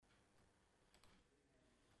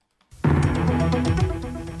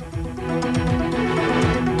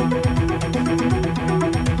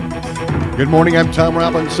Good morning, I'm Tom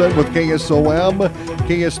Robinson with KSOM,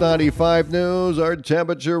 KS95 News. Our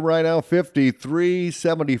temperature right now, 53,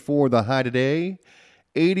 74 the high today,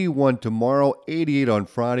 81 tomorrow, 88 on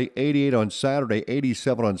Friday, 88 on Saturday,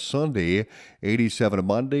 87 on Sunday, 87 on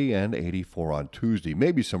Monday, and 84 on Tuesday.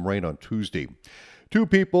 Maybe some rain on Tuesday. 2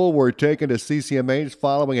 people were taken to CCMH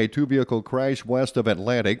following a 2-vehicle crash west of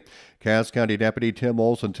Atlantic. Cass County Deputy Tim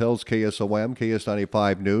Olson tells KSOM,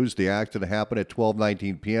 KS95 News, the accident happened at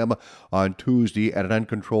 12:19 p.m. on Tuesday at an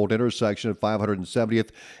uncontrolled intersection of 570th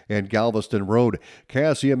and Galveston Road.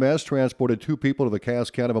 Cass EMS transported 2 people to the Cass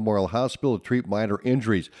County Memorial Hospital to treat minor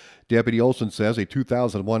injuries. Deputy Olson says a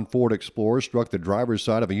 2001 Ford Explorer struck the driver's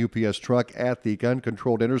side of a UPS truck at the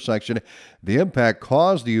uncontrolled intersection. The impact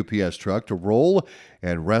caused the UPS truck to roll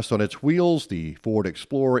and rest on its wheels. The Ford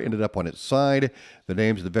Explorer ended up on its side. The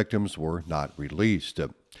names of the victims were not released.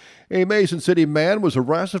 A Mason City man was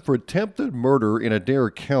arrested for attempted murder in Adair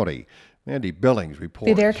County. Mandy, Billings reports.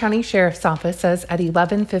 The Adair County Sheriff's Office says at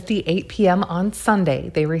 11:58 p.m. on Sunday,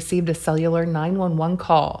 they received a cellular 911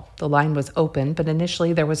 call. The line was open, but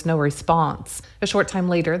initially there was no response. A short time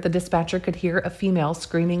later, the dispatcher could hear a female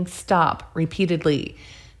screaming "stop" repeatedly.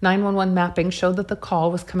 911 mapping showed that the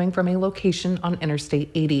call was coming from a location on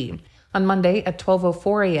Interstate 80. On Monday at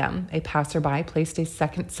 12:04 a.m., a passerby placed a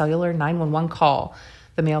second cellular 911 call.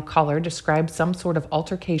 The male caller described some sort of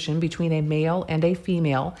altercation between a male and a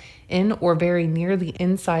female in or very near the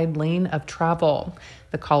inside lane of travel.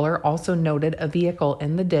 The caller also noted a vehicle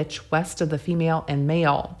in the ditch west of the female and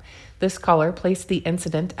male. This caller placed the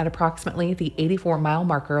incident at approximately the 84-mile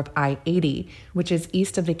marker of I-80, which is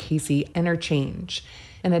east of the Casey interchange.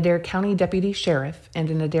 An Adair County deputy sheriff and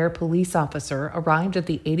an Adair police officer arrived at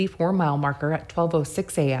the 84-mile marker at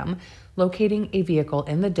 12:06 a.m., locating a vehicle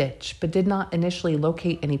in the ditch, but did not initially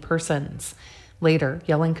locate any persons. Later,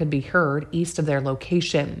 yelling could be heard east of their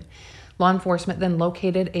location. Law enforcement then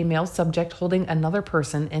located a male subject holding another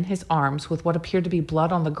person in his arms with what appeared to be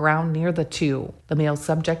blood on the ground near the two. The male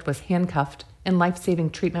subject was handcuffed, and life-saving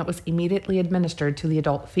treatment was immediately administered to the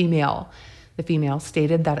adult female. The female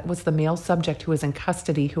stated that it was the male subject who was in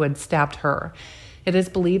custody who had stabbed her. It is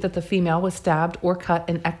believed that the female was stabbed or cut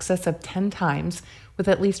in excess of 10 times, with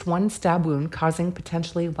at least one stab wound causing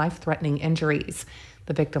potentially life-threatening injuries.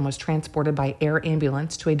 The victim was transported by air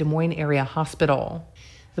ambulance to a Des Moines area hospital.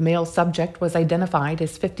 The male subject was identified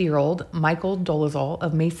as 50-year-old Michael Dolezal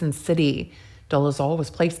of Mason City. Dolezal was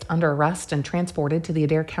placed under arrest and transported to the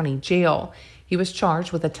Adair County Jail. He was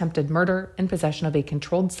charged with attempted murder and possession of a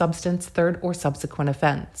controlled substance, third or subsequent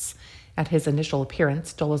offense. At his initial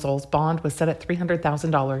appearance, Dolezal's bond was set at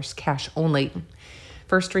 $300,000 cash only.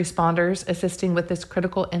 First responders assisting with this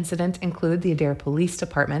critical incident include the Adair Police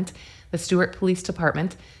Department, the Stewart Police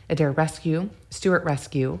Department, Adair Rescue, Stewart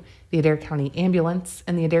Rescue, the Adair County Ambulance,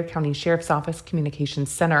 and the Adair County Sheriff's Office Communications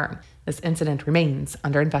Center. This incident remains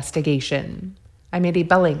under investigation. I'm Mandy,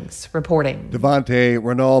 Billings reporting. Devontae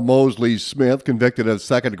Renault Mosley Smith, convicted of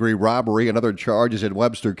second-degree robbery and other charges in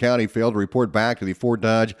Webster County, failed to report back to the Fort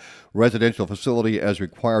Dodge residential facility as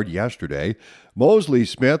required yesterday. Mosley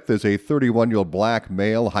Smith is a 31-year-old black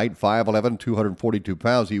male, height 5'11", 242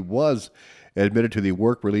 pounds. He was admitted to the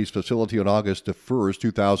work release facility on August 1st,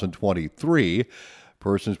 2023.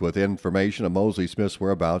 Persons with information on Mosley Smith's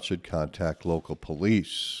whereabouts should contact local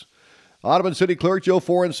police. Audubon City Clerk Joe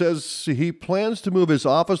Foran says he plans to move his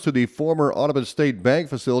office to the former Audubon State Bank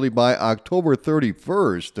facility by October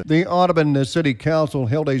 31st. The Audubon City Council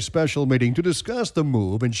held a special meeting to discuss the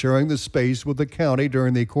move and sharing the space with the county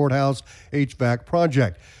during the courthouse HVAC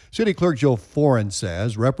project. City Clerk Joe Foran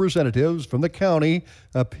says representatives from the county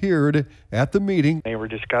appeared at the meeting. They were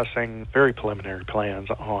discussing very preliminary plans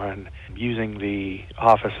on using the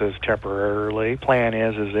offices temporarily. Plan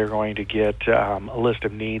is they're going to get a list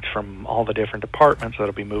of needs from all the different departments that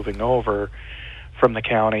will be moving over from the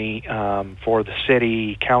county for the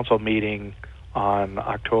city council meeting on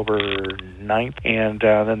October 9th, and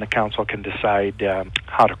then the council can decide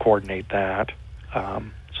how to coordinate that.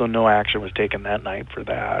 So no action was taken that night for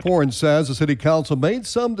that. Foran says the city council made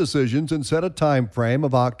some decisions and set a time frame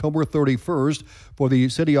of October 31st for the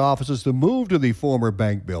city offices to move to the former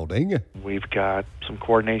bank building. We've got some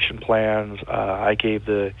coordination plans. I gave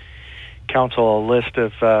the council a list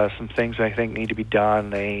of some things I think need to be done.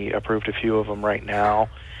 They approved a few of them right now,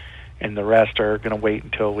 and the rest are going to wait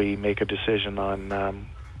until we make a decision on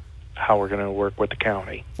how we're going to work with the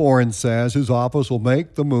county. Foran says his office will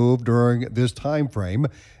make the move during this time frame,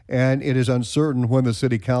 and it is uncertain when the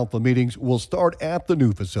city council meetings will start at the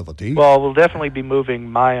new facility. Well, we'll definitely be moving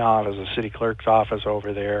my office, the city clerk's office,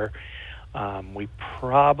 over there. We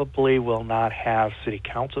probably will not have city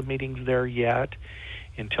council meetings there yet.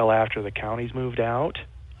 until after the county's moved out.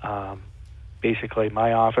 Basically,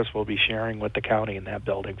 my office will be sharing with the county in that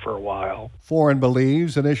building for a while. Foreign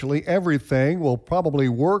believes initially everything will probably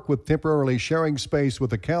work with temporarily sharing space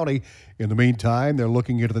with the county. In the meantime, they're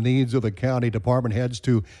looking into the needs of the county department heads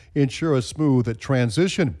to ensure a smooth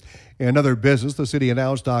transition. In other business, the city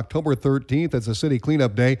announced October 13th as a city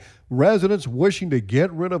cleanup day. Residents wishing to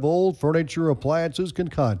get rid of old furniture appliances can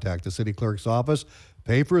contact the city clerk's office,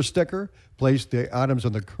 pay for a sticker, place the items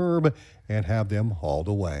on the curb, and have them hauled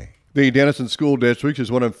away. The Denison School District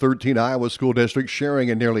is one of 13 Iowa school districts sharing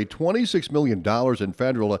in nearly $26 million in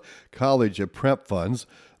federal college prep funds.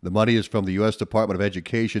 The money is from the U.S. Department of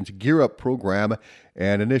Education's Gear Up program,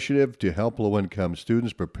 an initiative to help low-income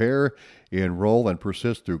students prepare, enroll, and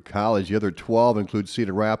persist through college. The other 12 include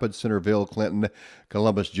Cedar Rapids, Centerville, Clinton,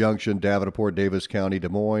 Columbus Junction, Davenport, Davis County, Des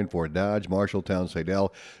Moines, Fort Dodge, Marshalltown,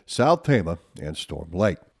 Seidel, South Tama, and Storm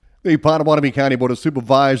Lake. The Pottawatomie County Board of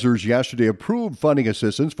Supervisors yesterday approved funding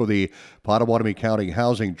assistance for the Pottawatomie County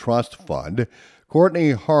Housing Trust Fund.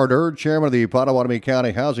 Courtney Harder, chairman of the Pottawatomie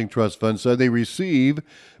County Housing Trust Fund, said they receive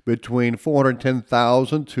between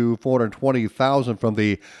 $410,000 to $420,000 from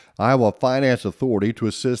the Iowa Finance Authority to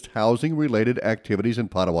assist housing-related activities in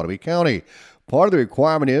Pottawatomie County. Part of the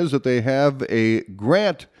requirement is that they have a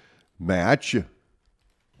grant match.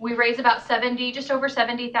 We raise about just over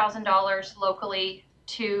 $70,000 locally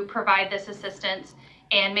to provide this assistance,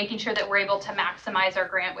 and making sure that we're able to maximize our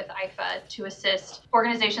grant with IFA to assist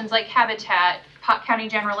organizations like Habitat, Pot County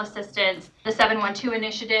General Assistance, the 712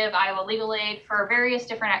 Initiative, Iowa Legal Aid, for various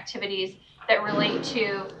different activities that relate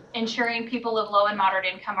to ensuring people of low and moderate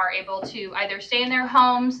income are able to either stay in their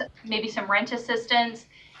homes, maybe some rent assistance,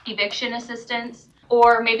 eviction assistance,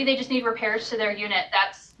 or maybe they just need repairs to their unit.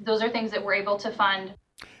 Those are things that we're able to fund.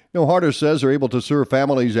 Harder says they're able to serve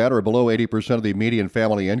families at or below 80% of the median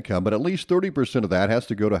family income, but at least 30% of that has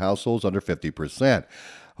to go to households under 50%.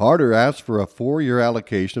 Harder asked for a 4-year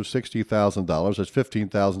allocation of $60,000, that's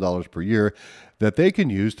 $15,000 per year, that they can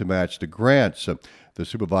use to match the grants. The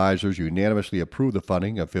supervisors unanimously approved the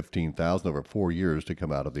funding of $15,000 over 4 years to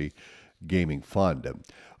come out of the gaming fund.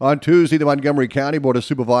 On Tuesday, the Montgomery County Board of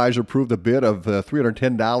Supervisors approved a bid of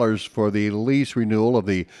 $310 for the lease renewal of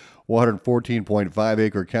the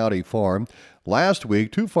 114.5-acre county farm. Last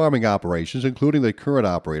week, 2 farming operations, including the current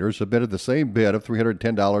operator, submitted the same bid of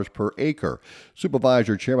 $310 per acre.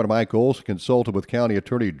 Supervisor Chairman Mike Olson consulted with County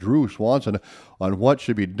Attorney Drew Swanson on what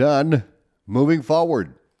should be done moving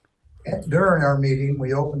forward. During our meeting,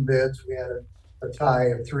 we opened bids. We had a tie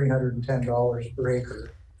of $310 per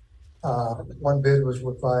acre. One bid was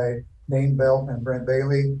by Dane Belt and Brent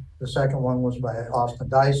Bailey. The second one was by Austin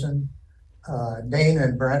Dyson. Dane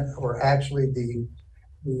and Brent were actually the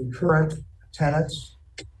current tenants,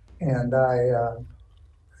 and I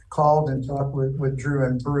called and talked with Drew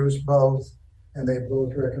and Bruce both, and they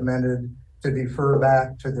both recommended to defer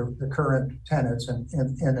back to the current tenants in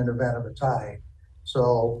an event of a tie.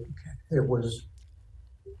 So it was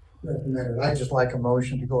recommended. I'd just like a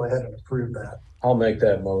motion to go ahead and approve that. I'll make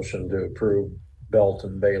that motion to approve Belt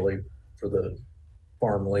and Bailey for the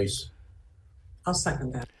farm lease. I'll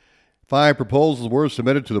second that. 5 proposals were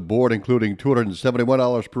submitted to the board, including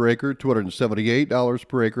 $271 per acre, $278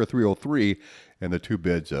 per acre, $303, and the 2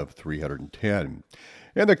 bids of $310.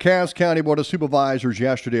 And the Cass County Board of Supervisors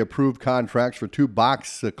yesterday approved contracts for 2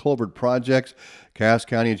 box culvert projects. Cass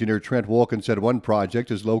County Engineer Trent Wolkin said one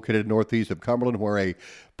project is located northeast of Cumberland where a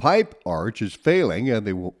pipe arch is failing, and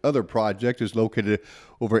the other project is located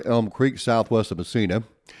over Elm Creek southwest of Messina.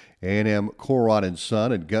 A&M Coron &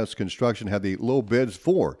 Son and Gus Construction had the low bids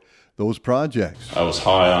for those projects. I was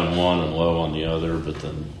high on one and low on the other, but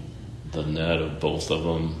then the net of both of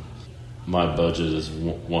them, my budget is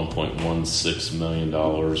 $1.16 million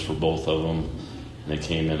for both of them, and it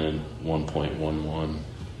came in at 1.11.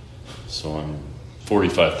 So I'm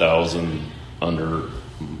 $45,000 under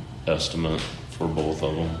estimate for both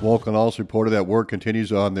of them. Wolkin also reported that work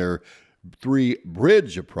continues on their 3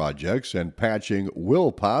 bridge projects, and patching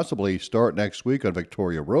will possibly start next week on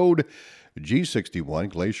Victoria Road, G61,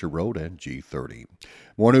 Glacier Road, and G30.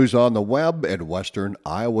 More news on the web at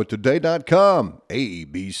westerniowatoday.com.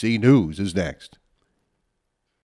 ABC News is next.